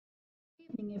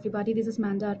Evening everybody, this is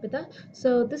Manda Arpita.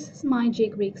 So this is my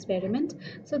jQuery experiment.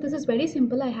 So this is very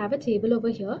simple. I have a table over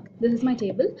here. This is my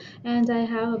table and I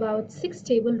have about 6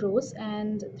 table rows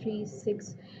and 3,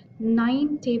 6,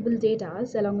 9 table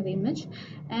datas along with the image,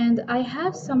 and I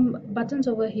have some buttons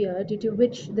over here due to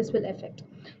which this will affect.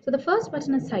 So the first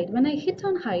button is hide. When I hit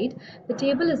on hide, the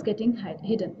table is getting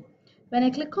hidden. When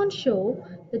I click on show,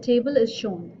 the table is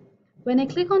shown. When I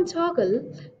click on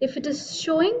toggle, if it is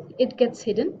showing, it gets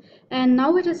hidden, and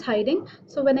now it is hiding.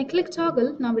 So when I click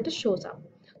toggle, now it shows up.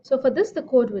 So for this, the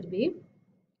code would be,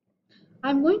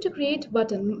 I'm going to create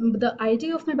button. The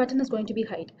ID of my button is going to be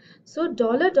hide. So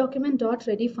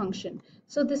 $document.ready function.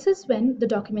 So this is when the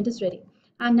document is ready.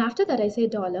 And after that I say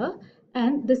dollar,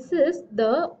 and this is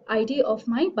the ID of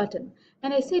my button.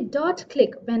 And I say dot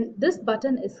click. When this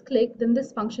button is clicked, then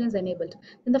this function is enabled.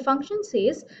 Then the function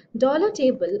says dollar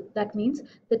table. That means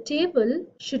the table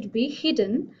should be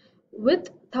hidden with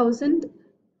 1000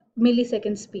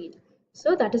 millisecond speed.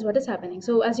 So that is what is happening.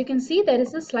 So as you can see, there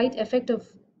is a slight effect of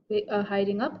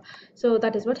hiding up. So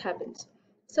that is what happens.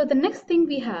 So the next thing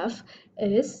we have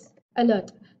is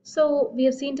alert. So we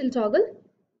have seen till toggle.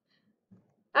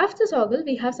 After toggle,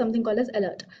 we have something called as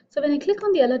alert. So when I click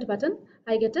on the alert button,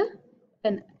 I get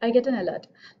an alert.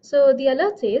 So the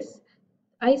alert says,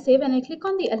 I say when I click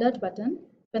on the alert button,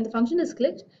 when the function is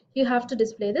clicked, you have to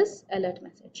display this alert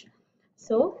message.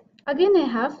 So again, I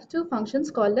have two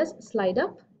functions called as slide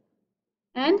up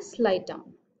and slide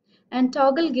down, and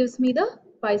toggle gives me the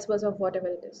vice versa of whatever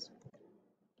it is.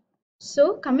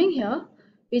 So coming here,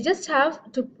 we just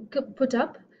have to put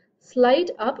up slide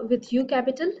up with U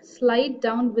capital, slide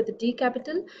down with D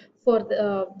capital for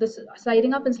the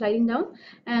sliding up and sliding down,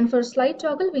 and for slide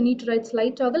toggle we need to write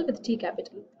slide toggle with T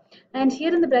capital. And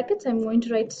here in the brackets I'm going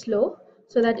to write slow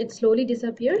so that it slowly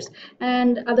disappears,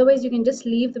 and otherwise you can just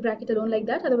leave the bracket alone like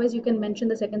that. Otherwise you can mention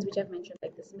the seconds which I've mentioned,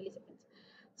 like this, milliseconds.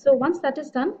 So once that is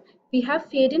done, we have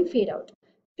fade in, fade out.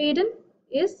 Fade in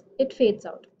is it fades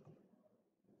out.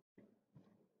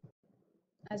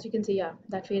 As you can see, yeah,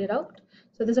 that faded out.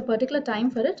 So there's a particular time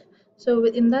for it. So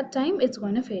within that time, it's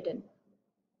going to fade in.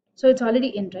 So it's already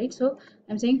in, right? So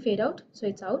I'm saying fade out, so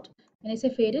it's out. When I say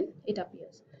fade in, it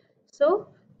appears. So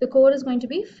the code is going to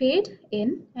be fade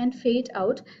in and fade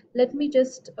out. Let me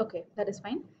just, okay, that is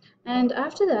fine. And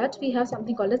after that, we have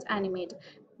something called as animate.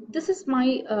 This is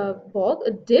my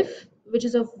a div, which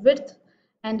is of width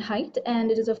and height,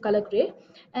 and it is of color gray,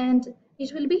 and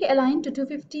it will be aligned to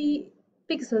 250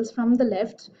 pixels from the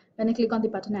left when I click on the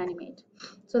button animate.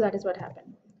 So that is what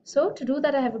happened. So to do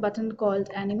that, I have a button called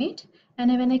animate,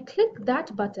 and when I click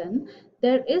that button,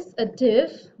 there is a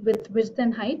div with width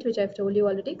and height, which I've told you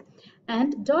already,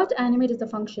 and dot animate is the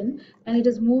function, and it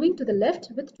is moving to the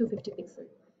left with 250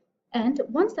 pixels. And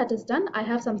once that is done, I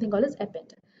have something called as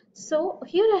append. So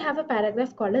here I have a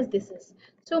paragraph called as this is.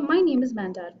 So my name is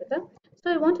Manda Arpita. So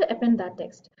I want to append that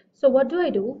text. So what do I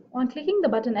do? On clicking the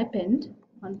button append,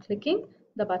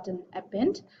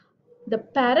 the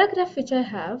paragraph which I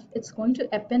have, it's going to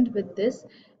append with this,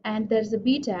 and there's a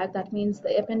B tag. That means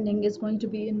the appending is going to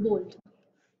be in bold.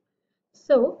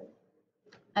 So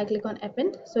I click on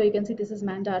append, so you can see this is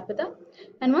Manda Arpita.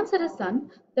 And once that is done,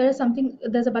 there's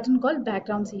a button called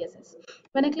background CSS.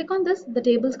 When I click on this, the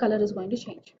table's color is going to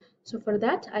change. So for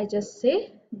that, I just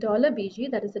say $BG,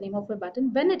 that is the name of my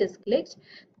button. When it is clicked,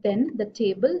 then the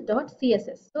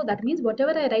table.css. So that means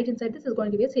whatever I write inside this is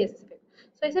going to be a CSS effect.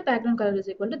 So I say background color is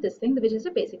equal to this thing, which is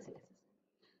a basic CSS.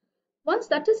 Once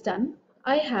that is done,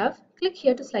 I have click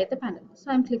here to slide the panel. So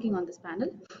I'm clicking on this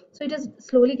panel. So it is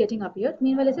slowly getting up here.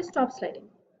 Meanwhile, I say stop sliding.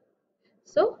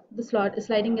 So the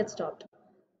sliding gets stopped.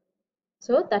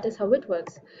 So that is how it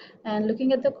works. And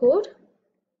looking at the code,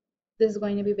 this is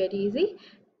going to be very easy.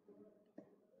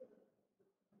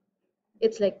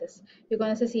 It's like this. You're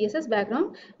going to say CSS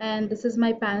background, and this is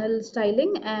my panel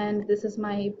styling, and this is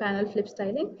my panel flip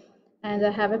styling, and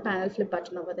I have a panel flip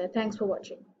button over there. Thanks for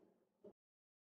watching.